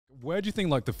where do you think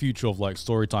like the future of like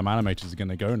storytime animators is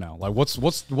gonna go now? Like, what's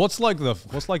like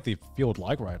the field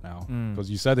like right now? Because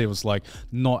you said it was like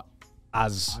not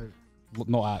at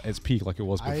its peak like it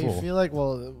was before. I feel like,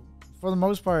 well, for the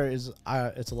most part, it's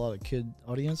a lot of kid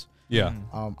audience. Yeah.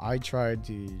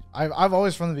 I've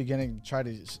always from the beginning tried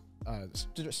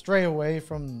to stray away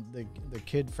from the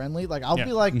kid friendly. Like I'll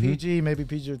be like PG, maybe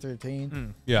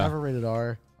PG-13. Yeah. Never rated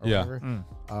R. Or whatever.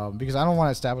 Because I don't want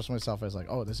to establish myself as like,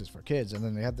 oh, this is for kids, and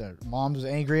then they have their moms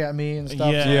angry at me and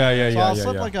stuff. Yeah. So I'll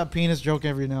slip like a penis joke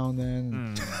every now and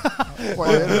then. It'd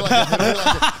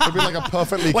be like a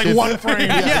perfectly like one frame,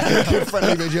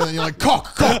 kid-friendly video, and then you're like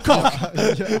cock.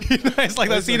 It's like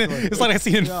that scene. It's like that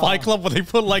scene in Fight Club where they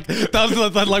put like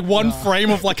that like one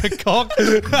frame of like a cock,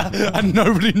 and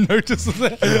nobody notices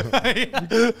it.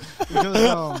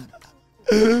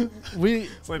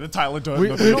 Because, it's like the Tyler Durden.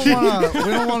 We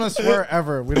don't want to swear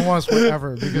ever. We don't want to swear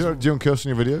ever. Because Do you don't curse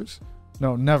in your videos?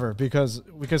 No, never. Because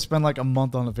we could spend like a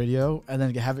month on a video and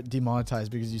then have it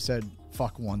demonetized because you said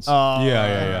fuck once.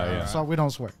 Yeah. So we don't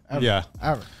swear. Ever, Yeah.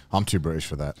 Ever. I'm too British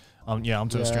for that. Yeah, I'm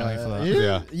too Australian for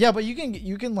that. Yeah, but you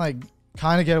can like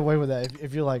kind of get away with that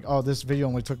if you're like, oh, this video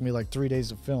only took me like 3 days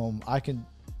to film. I can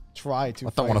try to.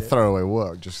 I don't want to throw away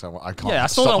work just so I can't. Yeah, I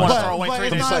still don't want to throw away 3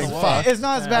 days. It's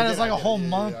not as bad as like a whole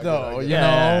month though. You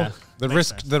know. The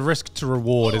risk to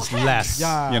reward is less.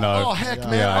 Yeah. You know. Oh heck,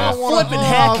 man! I don't Flipping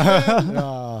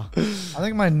I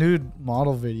think my nude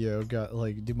model video got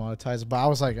like demonetized, but I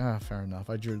was like, fair enough.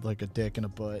 I drew like a dick and a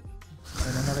butt,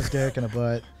 and another dick and a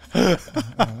butt.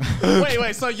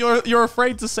 Wait. So you're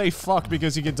afraid to say fuck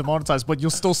because you get demonetized, but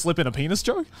you'll still slip in a penis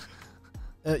joke?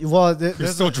 Well, you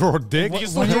still draw a dick.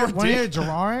 When you're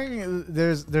drawing,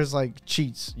 there's like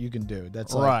cheats you can do.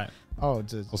 That's like, right. Oh,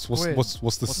 what's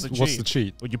the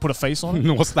cheat? Would you put a face on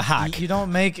it? What's the hack? You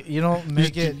don't make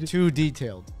it too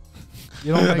detailed.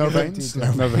 You don't make no it veins.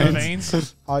 Detailed. No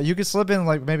veins. You could slip in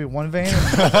like maybe one vein,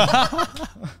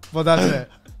 but that's it.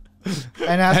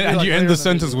 And you end the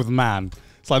sentence with "man."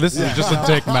 It's like, this is just a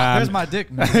dick, man. Here's my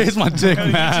dick, man. Here's my dick,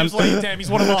 man. Like, damn,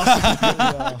 he's one of us.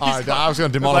 I was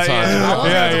going to demonetize.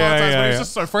 But he's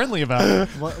just so friendly about it.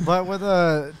 But with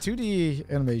a 2D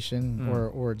animation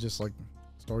or just like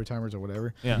story timers or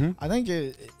whatever, I think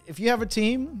if you have a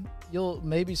team, you'll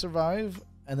maybe survive,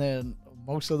 and then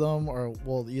most of them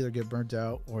will either get burnt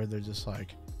out or they're just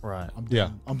like, right, I'm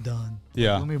done.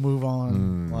 Yeah, let me move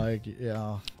on. Like,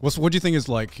 what do you think is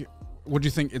like? What do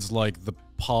you think is like the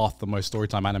path that most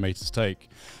storytime animators take?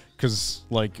 Because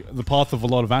like the path of a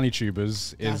lot of AniTubers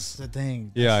is that's the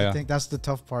thing. I think that's the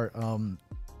tough part.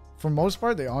 For most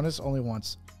part, they only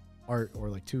wants art or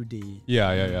like 2D.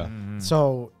 Yeah.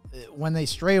 So when they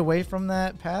stray away from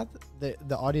that path,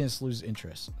 the audience lose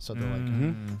interest. So they're like,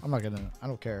 I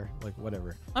don't care, like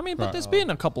whatever. I mean, but there's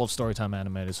been a couple of storytime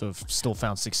animators who have still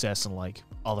found success in like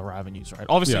other avenues, right?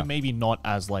 Obviously, maybe not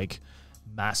as like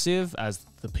massive as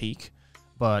the peak,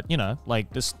 but you know,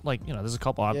 like this, like, you know, there's a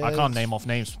couple. I can't name off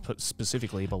names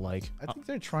specifically, but like I think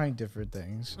they're trying different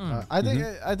things. I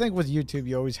think with YouTube,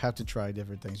 you always have to try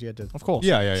different things. You have to, of course,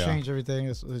 change everything.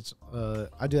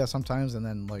 I do that sometimes, and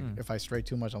then like if I stray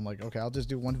too much, I'm like, okay, I'll just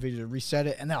do one video to reset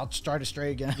it, and then I'll start to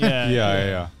stray again.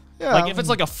 Yeah. Like if it's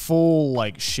like a full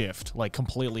like shift, like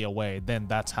completely away, then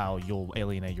that's how you'll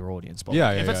alienate your audience. But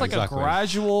if it's like a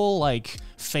gradual like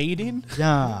fade in,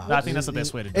 I think that's the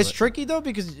best way to do it. It's tricky though,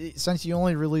 because since you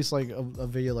only release like a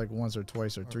video like once or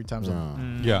twice or 3 times a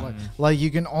month, like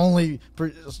you can only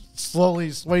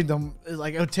slowly sway them.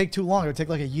 Like it would take too long. It would take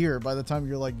like a year by the time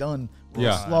you're like done.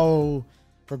 Slow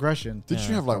progression. Did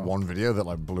you have like one video that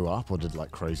like blew up or did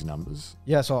like crazy numbers?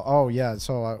 Yeah. So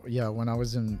when I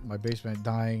was in my basement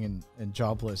dying and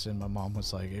jobless, and my mom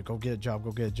was like, hey, go get a job,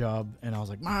 and I was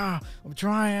like, Ma, I'm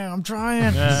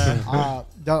trying.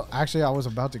 Actually, I was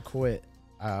about to quit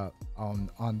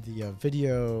on the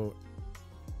video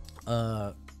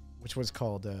which was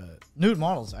called Nude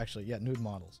Models, actually. Yeah, Nude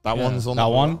Models. That one's on that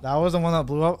one? That was the one that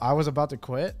blew up. I was about to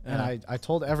quit, and I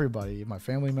told everybody, my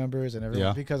family members and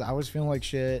everyone, because I was feeling like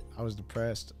shit. I was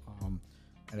depressed.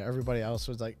 And everybody else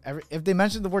was like, if they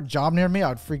mentioned the word job near me, I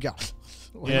would freak out.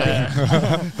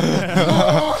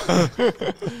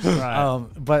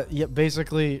 But yeah,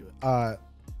 basically,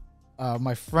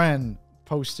 my friend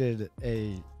posted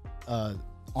on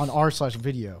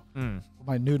r/video.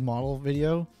 My nude model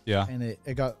video, and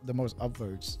it got the most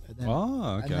upvotes, and then,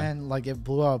 and then like it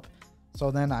blew up. So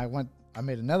then I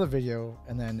made another video,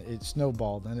 and then it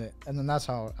snowballed, and then that's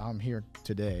how I'm here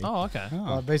today. Oh, okay.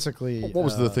 Basically, what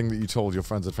was the thing that you told your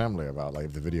friends and family about, like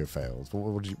if the video failed?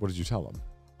 What did you tell them?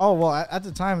 Oh well, at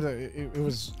the time it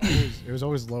was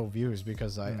always low views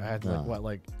because I had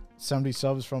like 70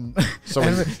 subs from.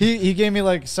 And he gave me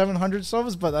like 700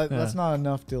 subs, but that's not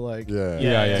enough to like.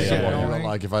 Yeah.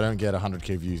 Like if I don't get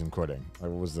 100K views, I'm quitting.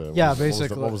 Like, what was the?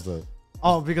 Basically. What was the?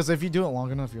 Oh, because if you do it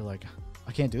long enough, you're like,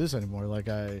 I can't do this anymore. Like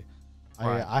I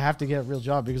have to get a real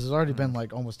job because it's already been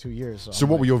like almost 2 years. So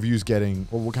what were your views getting?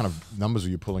 What kind of numbers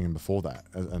were you pulling in before that,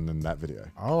 and then that video?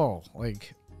 Oh,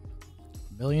 like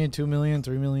 1 million, 2 million,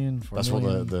 3 million, 4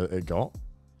 million. That's what it got.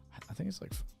 I think it's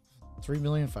like 3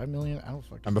 million, 5 million. I don't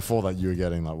fucking. And before that, you were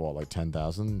getting like what, like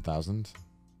 10,000, 1,000?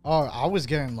 Oh, I was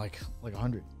getting like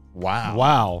 100.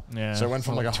 Wow. Yeah. So it went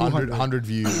from like 100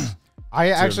 views.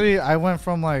 I went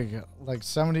from like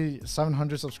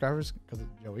 700 subscribers because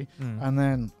of Joey, and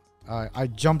then I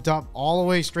jumped up all the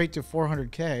way straight to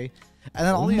 400K, and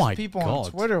then all these people on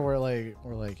Twitter were like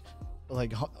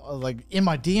in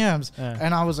my DMs,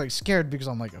 and I was like scared because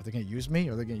I'm like, are they gonna use me?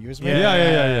 Are they gonna use me? Yeah.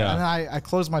 And then I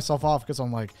closed myself off because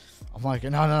I'm like,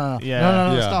 no,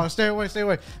 stop, stay away,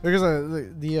 because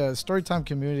the Storytime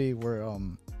community were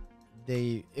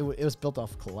it was built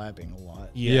off collabing a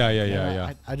lot.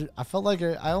 Yeah. I felt like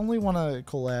I only want to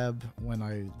collab when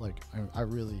I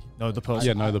really know the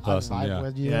person. Know the person.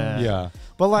 With you. Yeah.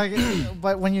 But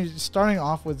when you're starting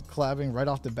off with collabing right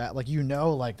off the bat, like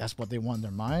like that's what they want in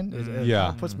their mind.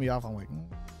 It puts me off. I'm like.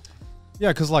 Yeah,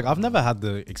 because like I've never had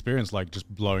the experience like just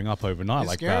blowing up overnight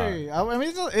like scary. that. I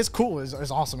mean, it's cool.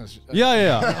 It's awesome. Every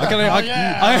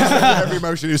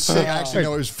emotion is sick. Actually,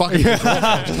 no, it was fucking. And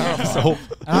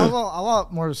I was a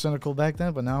lot more cynical back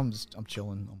then, but now I'm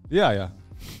chilling. Yeah.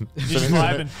 Just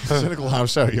vibing. Cynical how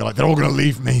so? You're like, they're all gonna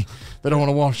leave me. They don't want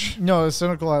to watch. No, it's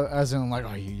cynical as in like,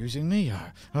 are you using me?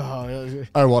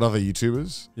 Oh, what other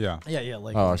YouTubers? Yeah.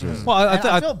 Like. Oh, actually. Well,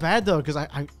 I feel bad though because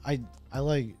I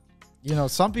like. You know,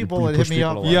 some people would hit me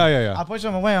up. Yeah. I push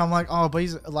them away. I'm like, oh, but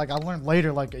he's like, I learned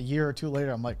later, like a year or two later.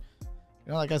 I'm like,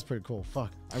 you know, that guy's pretty cool. Fuck,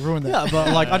 I ruined that. Yeah,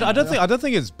 but like, I don't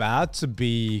think it's bad to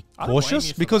be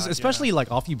cautious because especially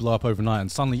like after you blow up overnight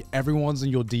and suddenly everyone's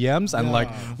in your DMs and like,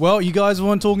 well, you guys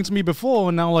weren't talking to me before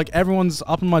and now like everyone's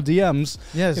up in my DMs.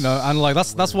 Yes, you know, and like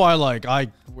that's why like I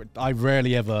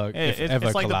rarely ever it's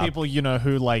like collab. the people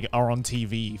who like are on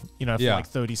TV for like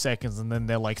 30 seconds and then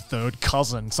their like third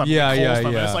cousin suddenly calls them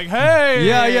and it's like, hey,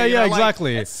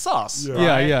 exactly. Like, it's sus.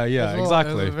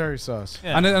 Exactly. It's very sus.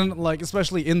 And like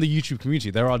especially in the YouTube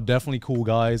community, there are definitely cool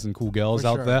guys and cool girls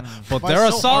out there, but But there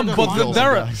are so some, hard to but find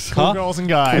there are Cool girls and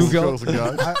guys. Cool girls and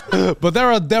guys. But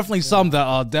there are definitely some that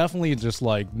are definitely just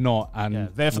like not and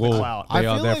there for the clout. They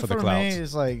are feel there like for the me, clout.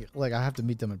 is like I have to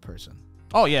meet them in person.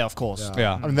 Oh yeah, of course.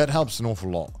 Yeah. I mean, that helps an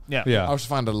awful lot. Yeah. I also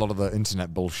find a lot of the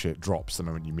internet bullshit drops the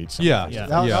moment you meet someone.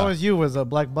 That was you as a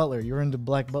Black Butler. You were into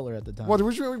Black Butler at the time. What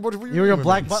were you? You were a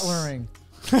Black Butlering.